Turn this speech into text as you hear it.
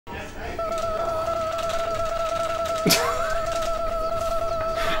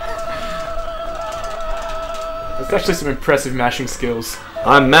That's actually some impressive mashing skills.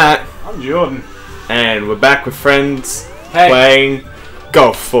 I'm Matt, I'm Jordan. and we're back with friends playing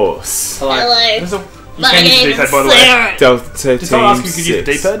Golf Force. Hello. There's a, you can use the D-pad, by the way. Sarah. Delta Did someone ask Team if you could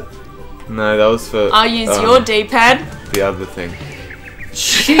use the 6. D-pad? No, that was for I'll use your D-pad. the other thing.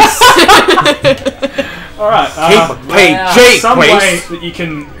 Alright, PG, some way please. that you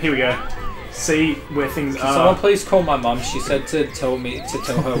can, here we go, see where things Can someone are. please call my mum? She said to tell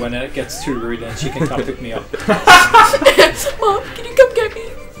her when it gets too rude and she can come pick me up. Mom, can you come get me?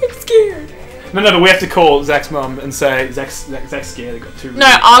 I'm scared. No, but we have to call Zach's mum and say, Zach's scared, they got too No,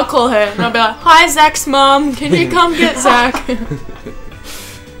 I'll call her and I'll be like, hi Zach's mom, can you come get Zach?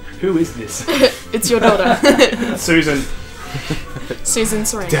 Who is this? It's your daughter. Susan. Susan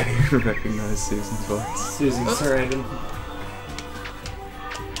Sarandon. Daddy recognise Susan's voice. Susan Sarandon.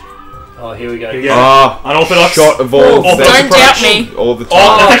 Oh, here we go. Here we go. Ah, Unorthodox. shot of all Oh, the don't doubt me. all the Oh,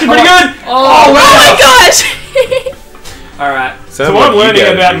 time. that's actually pretty good! Oh, Oh my gosh! Alright. So what I'm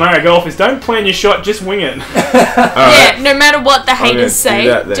learning about Mario Golf is don't plan your shot, just wing it. Yeah, no matter what the gonna haters do say,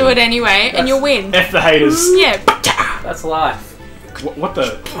 that then. do it anyway and you'll win. F the haters. Yeah. That's life. What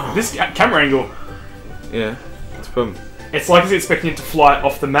the? This camera angle. Yeah, it's from. It's like it's expecting it to fly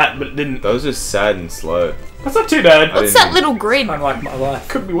off the mat, but it didn't. That was just sad and slow. That's not too bad. What's that little grid? Kind of like my life.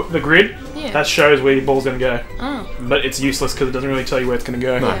 Could be the grid. Yeah. That shows where your ball's going to go. Oh. But it's useless because it doesn't really tell you where it's going to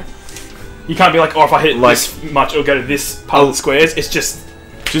go. Yeah. You can't be like, oh, if I hit it Like- this much, it'll go to this part of the squares. It's just...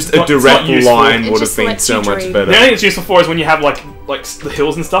 Just It's a not direct useful. line It would have just been lets so you much dream. The better. only thing it's useful for is when you have like the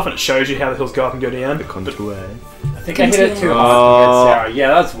hills and stuff and it shows you how the hills go up and go down. The contour. I think I hit it too Oh. hard. Sarah.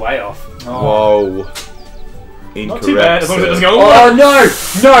 Yeah, that's way off. Oh. Whoa. Incorrect. Not too bad, as long as it doesn't go... Oh no!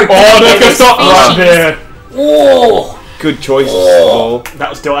 No! Oh, that's going to stop right there. Oh! Good choice, ball. That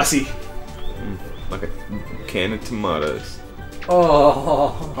was Dicey. Like a can of tomatoes.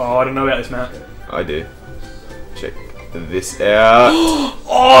 Oh! Oh, I don't know about this, Matt. I do. Check this out.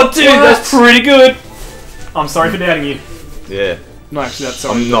 Oh, dude, What? that's pretty good. I'm sorry for doubting you. Yeah. No, actually, that's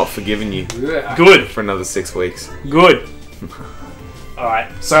sorry. I'm not forgiving you Good, for another 6 weeks. good.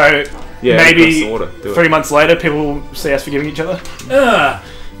 Alright, so Yeah, maybe across the water. Do 3 it. months later, people will see us forgiving each other.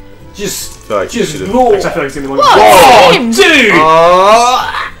 Just Feel like you should've- roar. Actually, I feel like it's going to be What? Oh, Same. dude!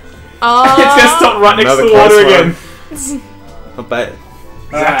 Oh, It's going to stop right next Another to the water close again. not bad.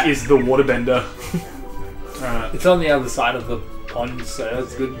 Zach Alright. is the waterbender. Alright, It's on the other side of the pond, so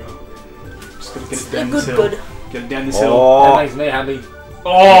that's good. just going to get it down this hill. Get it down this hill. That Oh, makes me happy.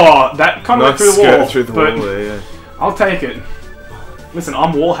 Oh, that kind of went nice through the wall. skirt through the but wall there, yeah. I'll take it. Listen,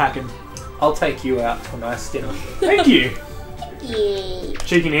 I'm wall hacking. I'll take you out for a nice dinner. Thank you.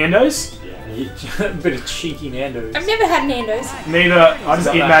 Cheeky Nando's? A bit of cheeky Nando's. I've never had Nando's. Neither. I just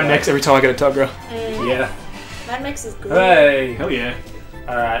Not eat that Mad bad. Max every time I go to Tuggerah. Yeah. Mad Max is good. Hey. Hell yeah.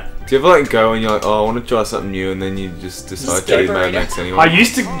 Alright. Do you ever like go and you're like, oh, I want to try something new, and then you just decide to eat Mad Max anyway? I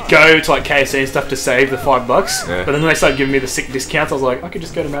used to go to like KFC and stuff to save the $5, Yeah. but then when they started giving me the sick discounts, I was like, I could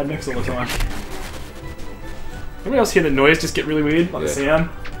just go to Mad Max all the time. Anybody else hear the noise just get really weird, like the sound?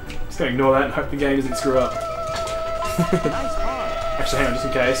 Just gonna ignore that and hope the game doesn't screw up. Actually, hang on, just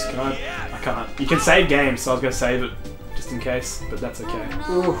in case. Can I? I can't. You can save games, so I was gonna save it just in case, but that's okay.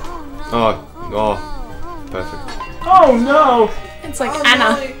 Oh, perfect. Oh no! It's like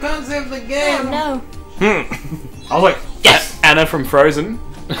Anna. Oh no. I was like, yes, Anna from Frozen.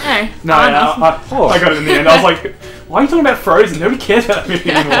 No. No, Anna. I got it in the end. I was like, why are you talking about Frozen? Nobody cares about that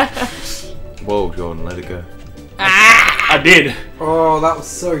movie anymore. Whoa, Jordan, let it go. I did. Oh, that was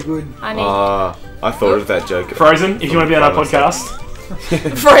so good. I need I thought of that joke. Frozen, if you want to be on our podcast.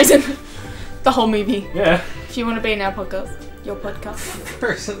 Frozen. The whole movie. Yeah. If you want to be in our podcast, your podcast.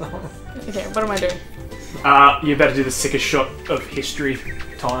 Okay, what am I doing? You better do the sickest shot of history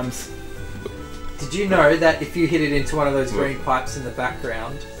times. Did you know that if you hit it into one of those green pipes in the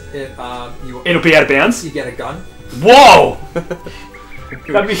background, It'll be out of bounds. you get a gun? Whoa!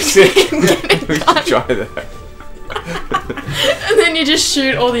 That'd be sick. We should try that. And then you just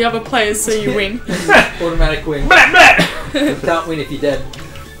shoot all the other players so you win. Automatic win. Blah, blah. You can't win if you're dead.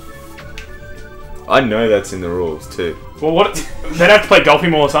 I know that's in the rules too. Well, what? They'd have to play golf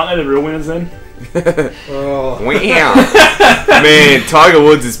more, aren't they? The real winners then. Oh. Wow. Man, Tiger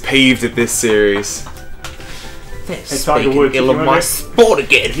Woods is peeved at this series. Hey, Tiger Woods, if you wanna be- sport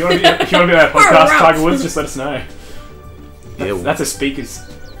again. If you want to be on our podcast, Tiger Woods, just let us know. Yeah, That's a speakers.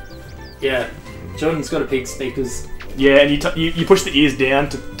 Yeah. Jordan's got a pig speakers. Yeah, and you push the ears down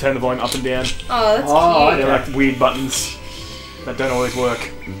to turn the volume up and down. Oh, that's Oh, cute. They're like weird buttons that don't always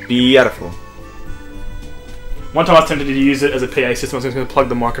work. beautiful. One time I was tempted to use it as a PA system. I was going to plug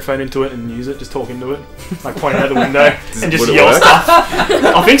the microphone into it and use it, just talk into it, like point out the window and just Would it yell work? stuff.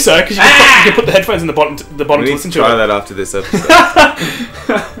 I think so because you can put the headphones in the bottom We to need to listen to try it. that after this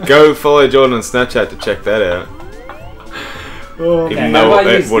episode. Go follow Jordan on Snapchat to check that out. Oh. Even how do though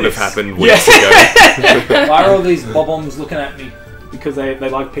I it use would have this? happened weeks ago. Why are all these bob-ombs looking at me? Because they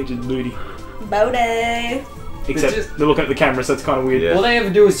like Peach's booty. Bode. Except they're looking at the camera, so it's kind of weird. Yeah. All they ever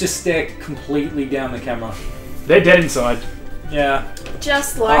do is just stare completely down the camera. They're dead inside. Yeah.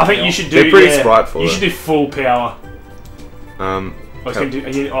 Just like. I think you should do. They're pretty spiteful, You though. should do full power. I Um, was going to do.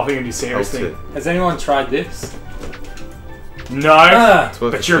 I think I'm going to do serious thing. Has anyone tried this? No, Ah.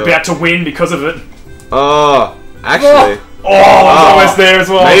 but you're about to win because of it. Oh, actually, Oh, I was almost there as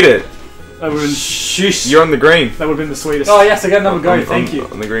well. made it. That would have been. Shush. You're on the green. That would have been the sweetest. Oh yes, I got another go. On- Thank on- you.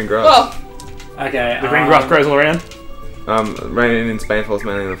 On the green grass. Oh, Okay. The green grass grows all around. Raining in Spain falls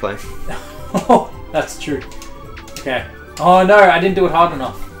mainly in the flame. Oh, that's true. Okay. Oh no, I didn't do it hard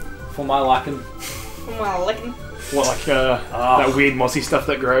enough for my liking. well, licking. What, like that weird mossy stuff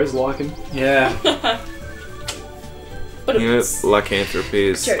that grows, lichen? Yeah. But You know, it's lycanthropy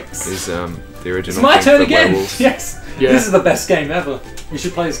is Jokes. the original. It's my thing turn for again. werewolves. Yes. Yeah. This is the best game ever. We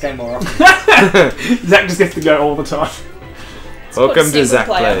should play this game more often. Zach just gets to go all the time. Welcome to single Zach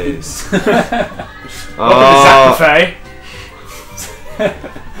player. Plays. Welcome to Zach Buffet.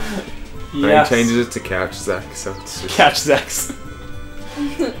 He Yes. changes it to couch Zach, so it's just Catch Zach's.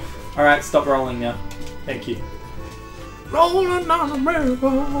 Alright, stop rolling now. Thank you. rolling down the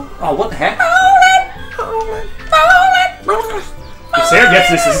river. Oh, what the heck? If Sarah gets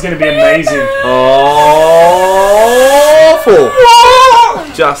this is going to be amazing. Awful.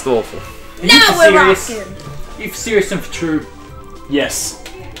 Just awful. Are you now for we're serious? rocking. Are you for serious and for true? Yes.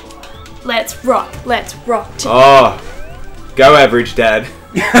 Let's rock. Let's rock. Oh, go average, Dad.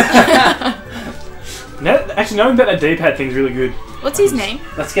 Actually, knowing about that D-pad thing's really good. What's his name?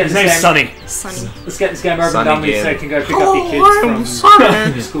 Let's get His this name's game. Sonny. Sunny. Let's get this game over and Sonny done with Jam. so you can go pick up your kids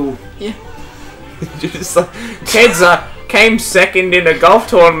from school. Just like, kids came second in a golf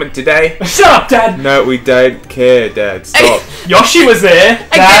tournament today. Shut up, Dad! No, we don't care, Dad. Stop. Yoshi was there.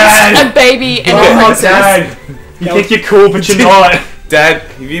 Against a Dad! baby and a Oh, princess. Dad! You think you're cool, but you're not. Dad,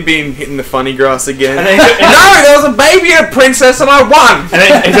 have you been hitting the funny grass again? And then, No, there was a baby and a princess and I won! and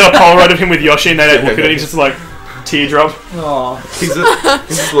then he's got a Polaroid of him with Yoshi, and they don't look at it. He's just like teardrop. Oh. He's just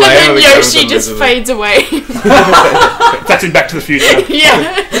And laying on then the ground Yoshi with a just lizard. fades away. That's in Back to the Future.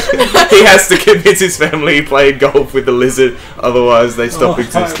 Yeah. He has to convince his family he played golf with the lizard, otherwise they stop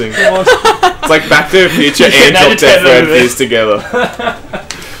existing. God. It's like Back to the Future You and can Drop Dead agitate Fred over this. fused together.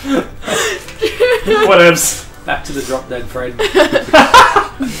 Whatevs. Back to the drop dead Fred.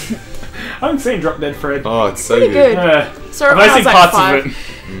 I haven't seen Drop Dead Fred. Oh, it's so Pretty good. good. So I've when I only was seen like parts 5. of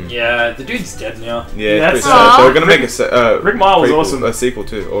it. Yeah, the dude's dead now. Yeah, That's- it's pretty sad. They were gonna Rick- make Rick Mile was prequel- awesome. a sequel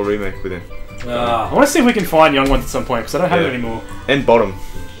too, or remake with him. I Ah. want to see if we can find young ones at some point because I don't have Yeah. it anymore. And Bottom.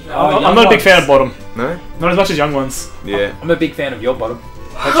 I'm not a big fan of Bottom. No? Not as much as young ones. Yeah. I'm a big fan of your bottom.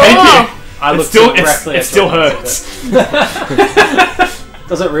 Thank you. I It look still, directly it at still your hurts.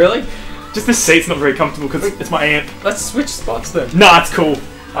 Does it really? Just the seat's not very comfortable because it's my amp. Let's switch spots then. Nah, it's cool.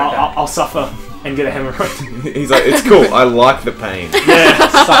 I'll suffer and get a hemorrhoid. He's like, it's cool, I like the pain. Yeah.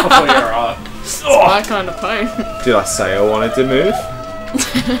 Suffer for your art. My kind of pain. Did I say I wanted to move?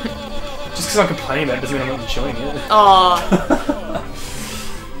 Just because I'm complaining about it doesn't mean I'm not enjoying it. Oh,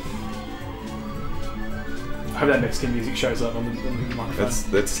 I hope that Mexican music shows up on the microphone.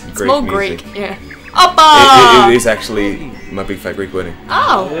 That's it's Greek more music. Greek. Yeah. Oppa! It is actually My Big Fat Greek Wedding.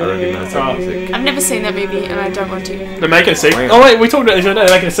 Oh, I recognise that music. I've never seen that movie and I don't want to. They're making a sequel. Wow. Oh wait, we talked about this the other day.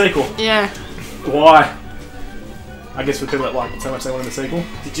 They're making a sequel. Yeah. Why? I guess for people that like it so much they wanted a sequel.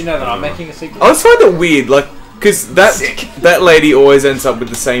 Did you know that I'm making a sequel? I just find it weird, like, because that lady always ends up with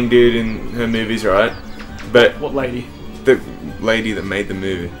the same dude in her movies, right? But What lady? the lady that made the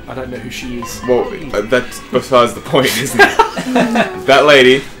movie. I don't know who she is. Well, that's besides the point, isn't it? That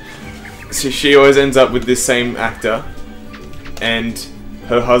lady, so she always ends up with this same actor, and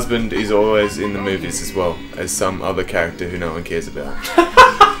her husband is always in the movies as well as some other character who no one cares about.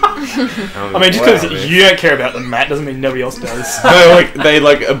 I mean, just because you don't care about them, Matt, doesn't mean nobody else does. No, like they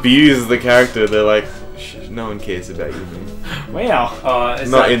like abuse the character. They're like, no one cares about you. Man. Wow. Is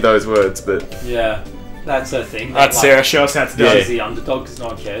Not that, in those words, but Yeah, that's her thing. That's like, Sarah. Show us how it's done. She's the underdog because no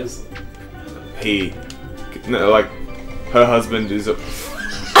one cares. like her husband is. Look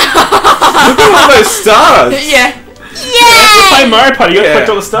at all those stars. Yeah. Play Mario Party. You gotta collect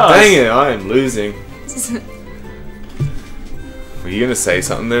all the stars. Dang it, I am losing. Were you gonna say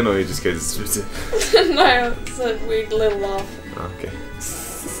something then, or you just go? No, it's a weird little laugh. Okay.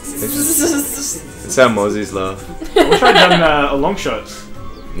 It's how Mozzies laugh. I wish I'd done a long shot.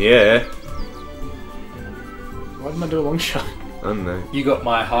 Yeah. Why didn't I do a long shot? I don't know. You got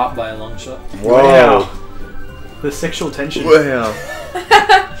my heart by a long shot. Whoa. Wow. The sexual tension. Wow.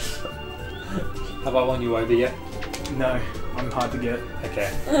 Have I won you over yet? No, I'm hard to get.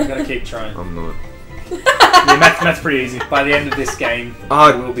 Okay, I'm gonna keep trying. I'm not. Yeah, math's pretty easy. By the end of this game,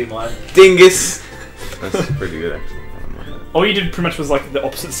 Ah. it will be mine. Dingus! That's pretty good, actually. I don't mind that. All you did pretty much was like the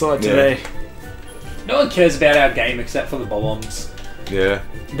opposite side Yeah. today. No one cares about our game except for the bombs. Yeah.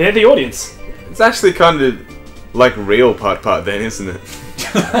 They're the audience. It's actually kind of like real part then, isn't it?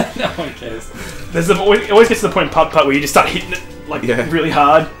 No one cares. It always gets to the point in putt where you just start hitting it like Yeah. really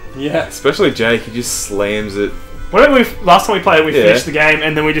hard. Yeah. Especially Jake, he just slams it. Whenever last time we played, we Yeah. finished the game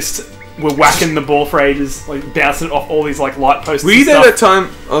and then we just were whacking the ball for ages, like bouncing it off all these like light posts. Were and you there stuff. that time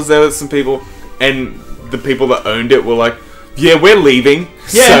I was there with some people and the people that owned it were like, yeah, we're leaving,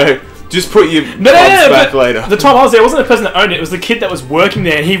 Yeah. so just put your No, clubs back but later. The time I was there, it wasn't the person that owned it, it was the kid that was working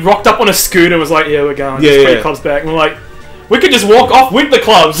there, and he rocked up on a scooter and was like, yeah, we're going, Yeah, just put yeah. your clubs back. And we're like, we could just walk off with the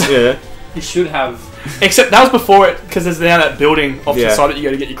clubs. Yeah. You should have. Except that was before it, because there's now that building off to Yeah. the side that you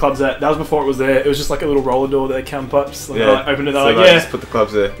go to get your clubs at. That was before it was there. It was just like a little roller door that they camp up, just like, Yeah. like, opened it, they're So like, like, yeah. just put the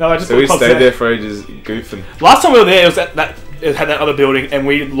clubs there. No, I just So put we the clubs stayed there. there for ages goofing. Last time we were there, it was at that. It had that other building, and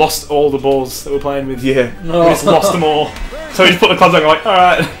we lost all the balls that we were playing with. Yeah. We just lost them all. So we just put the clubs on, and we're like,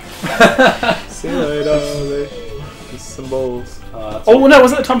 alright. See you later. Just some balls. Oh, well, no,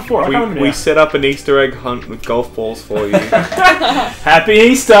 wasn't it the time before? I can't remember We now. set up an Easter egg hunt with golf balls for you. Happy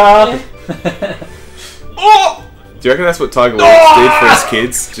Easter! Oh! Do you reckon that's what Tiger Woods did for his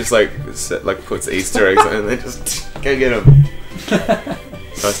kids? Just like puts Easter eggs on and they just go get them.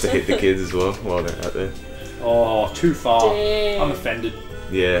 Tries to hit the kids as well while they're out there. Oh, too far. Damn. I'm offended.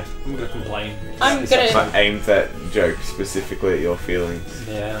 Yeah. I'm gonna complain. I'm gonna- I aimed that joke specifically at your feelings.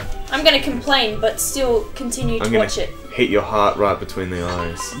 Yeah. I'm gonna complain, but still continue to I'm gonna watch it. hit your heart right between the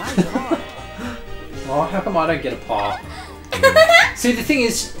eyes. Oh, how come I don't get a par? See, the thing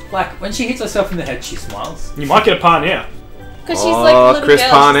is, like, when she hits herself in the head, she smiles. You might get a par now. Because she's like Oh, little Chris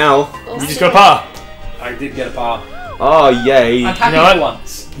girls. Parnell. You just got a par. I did get a par. Oh, yay. I'm happy You know for what?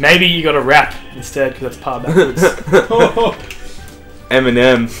 once. Maybe you got a rap instead, because that's par backwards.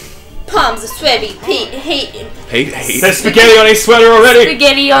 Eminem. Palms are sweaty, Pete Heat, Pete Heat. There's spaghetti on his sweater already!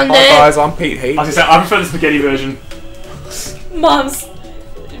 spaghetti on Hi there. guys, I'm Pete Heat. I was gonna say, I prefer the spaghetti version. Mom's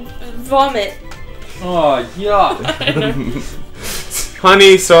vomit. Oh, yeah.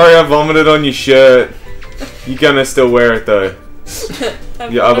 Honey, sorry I vomited on your shirt. You're gonna still wear it though.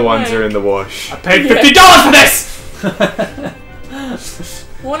 Your other ones are in the wash. I paid $50 for this!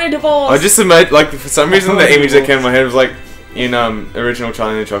 Want a divorce? I just imagine, like, for some reason the image that came in my head was like in original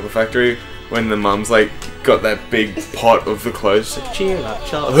Charlie and the Chocolate Factory when the mum's like got that big pot of the clothes. She's like, cheer up,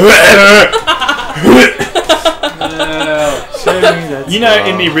 Charlie. You know,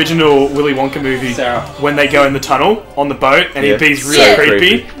 in the original Willy Wonka movie, Sarah. when they go in the tunnel on the boat and Yeah. he bees really Yeah.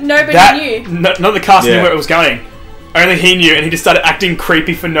 creepy, Nobody that knew. not the cast knew Yeah. where it was going. Only he knew, and he just started acting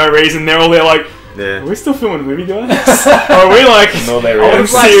creepy for no reason. They're all there like, Yeah. are we still filming a movie, guys? Or are we like No, they in really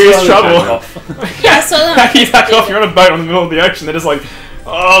serious trouble? Yeah, I saw them. Back you back off, you're on a boat in the middle of the ocean, they're just like,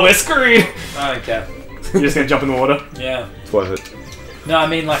 oh, we're screwed. I don't care. You're just gonna jump in the water, Yeah. It's worth it. No, I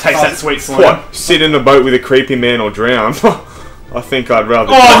mean, like, taste if I that was- sweet slime. What? Sit in a boat with a creepy man or drown? I think I'd rather.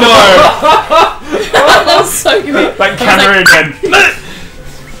 Oh That was so good. no! That camera again.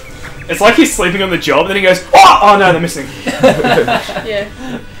 It's like he's sleeping on the job, then he goes, oh no, they're missing. Yeah.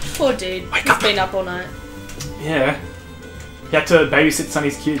 Poor dude. He's been up all night. Yeah. He had to babysit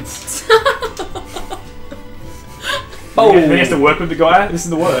Sonny's kids. Oh. Then he has to work with the guy. This is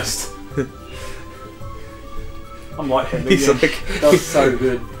the worst. I'm lightheaded He's again. like, That was so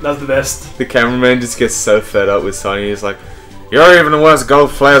good. That's the best. the cameraman just gets so fed up with Sonny. He's like, "You're even a worse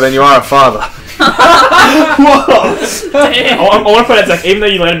golf player than you are a father." Whoa! I want to point out, Zach, even though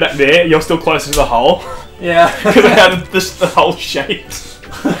you landed back there, you're still closer to the hole. Yeah. Because of how the hole shaped.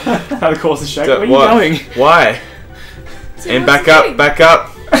 How the course is shaped. Where are you What? going? Why? And back up, back up.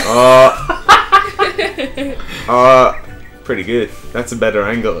 Pretty good. That's a better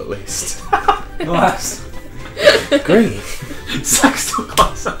angle at least. Nice. Great. Zach's still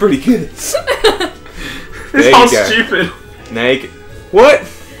closer. Pretty good. This There hole's you go. stupid. Naked. What?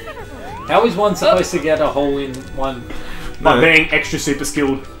 How is one supposed to get a hole in one? By No. being extra super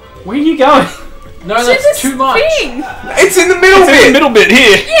skilled. Where are you going? No, Do that's this too much. thing. It's in the middle It's in the bit. middle bit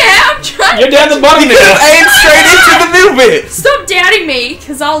here. Yeah, I'm trying. You're down the bottom You there. aim straight into the middle bit. Stop doubting me,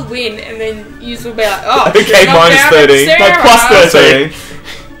 because I'll win, and then you will be like, oh, Okay, shit, I'm minus down at 13. No, Sarah. plus 13.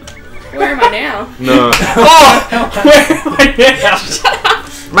 Where am I now? No. Oh! Where am I now?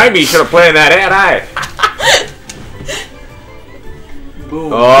 Maybe you should have planned that out, eh?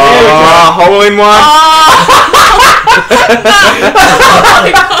 Boom. Oh, hole in one.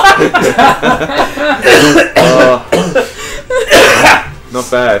 Oh. Not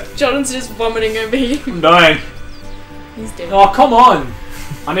bad. Jordan's just vomiting over here. I'm dying. He's dead. Oh, come on.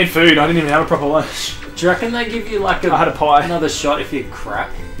 I need food. I didn't even have a proper lunch. Do you reckon they give you like I had a pie. another shot if you crap?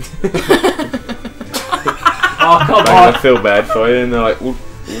 Oh, come I on. feel bad for you, and they're like, we'll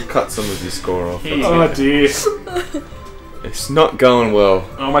cut some of your score off. Oh dear. It's not going well.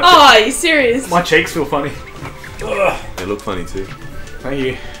 Oh, my, Oh, are you serious? my cheeks feel funny. They look funny too. Thank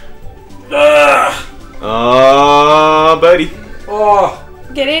you. Oh, Birdie. Oh,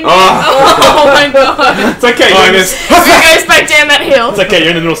 Get in. Oh. Oh my god. It's okay. Oh, I You're in missed. It goes back down that hill. it's okay. You're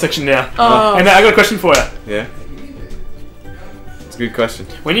in the middle section now. Oh. And I got a question for you. Yeah. It's a good question.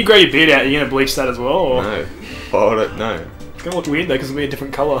 When you grow your beard out, are you gonna bleach that as well, or No. Why would it? No. it's gonna look weird though because it'll be a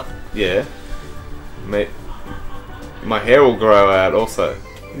different color. Yeah. Mate. My hair will grow out also.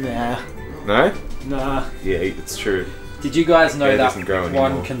 Nah. No? Nah. Yeah, it's true. Did you guys know Hair that doesn't grow one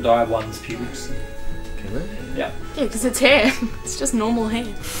anymore. can dye one's pubes? Can they? Yeah, because it's hair. It's just normal hair.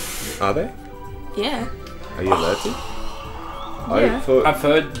 Are they? Yeah. Are you allowed to? Yeah. I thought I've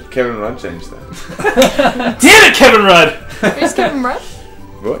heard. Kevin Rudd changed that. Damn it, Kevin Rudd! Who's Kevin Rudd?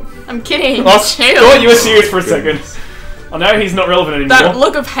 What? I'm kidding. I Chill. thought you were serious for a second. I know he's not relevant That anymore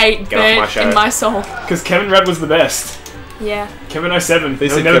look of hate Get off my burnt show. in my soul. because Kevin Rudd was the best. Yeah. Kevin 07. They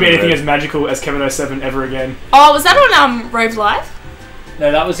There'll said never be Kevin anything Rudd. as magical as Kevin 07 ever again. Oh, was that on Rove Live?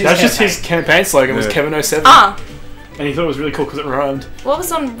 No, that was his That's just campaign. his campaign slogan was Yeah. Kevin 07. Ah, And he thought it was really cool because it rhymed. what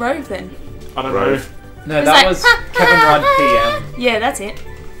was on Rove then? I don't Rove. No, It was that like, was Kevin Rudd PM. Yeah, that's it.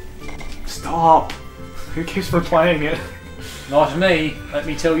 know. Stop. Who keeps replaying it? Not me, let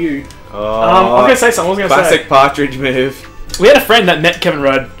me tell you. Oh, I was gonna say something. classic Partridge move. We had a friend that met Kevin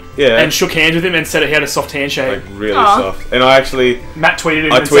Rudd Yeah. and shook hands with him and said he had a soft handshake. like really Aw. soft. And I actually, Matt tweeted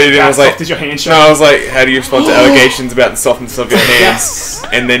him I and tweeted said, him, I "How was like- soft is your handshake?" no, I was like, how do you respond to allegations about the softness of your hands?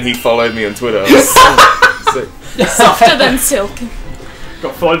 And then he followed me on Twitter. I was so- Softer than silk.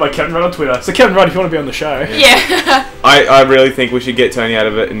 Got followed by Kevin Rudd on Twitter. So Kevin Rudd, if you want to be on the show, Yeah. I really think we should get Tony out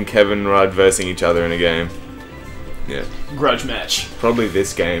of it and Kevin Rudd versing each other in a game. Yeah. grudge match. Probably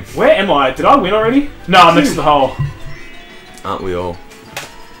this game. Where am I? Did I win already? No, I'm next to the hole. Aren't we all?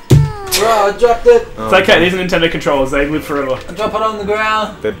 bro, I dropped it. It's okay. These are Nintendo controllers. They live forever. I drop it on the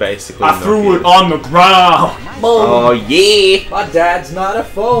ground. They're basically I threw it Nokias. on the ground. Oh yeah! My dad's not a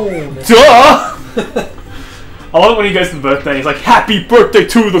phone. Duh! I love it when he goes to the birthday. He's like, "Happy birthday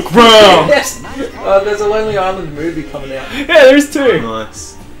to the ground." Yes. There's a Lonely Island movie coming out. Yeah, there's two.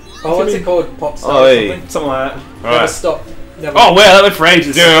 Nice. Oh, what's it called? Pop Star Oh, or hey. something? Something like that. Never Alright. stop. Never. Oh wow, that went for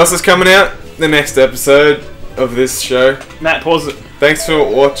ages. Do you know what else is coming out? The next episode of this show. Matt, pause it. Thanks for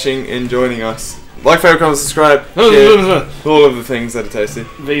watching and joining us. Like, favorite, comment, subscribe, share, all of the things that are tasty.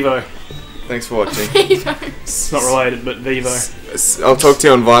 Vivo. Thanks for watching. It's not related, but Vivo. I'll talk to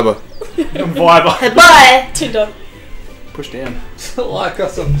you on Viber. Viber. Bye. Tinder. Push down. Like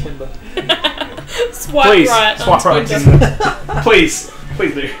us on Tinder. Swipe Please, right swipe on right. Twitter. Please,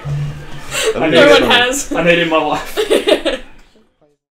 please do. I need No it. one has. I need it in my life.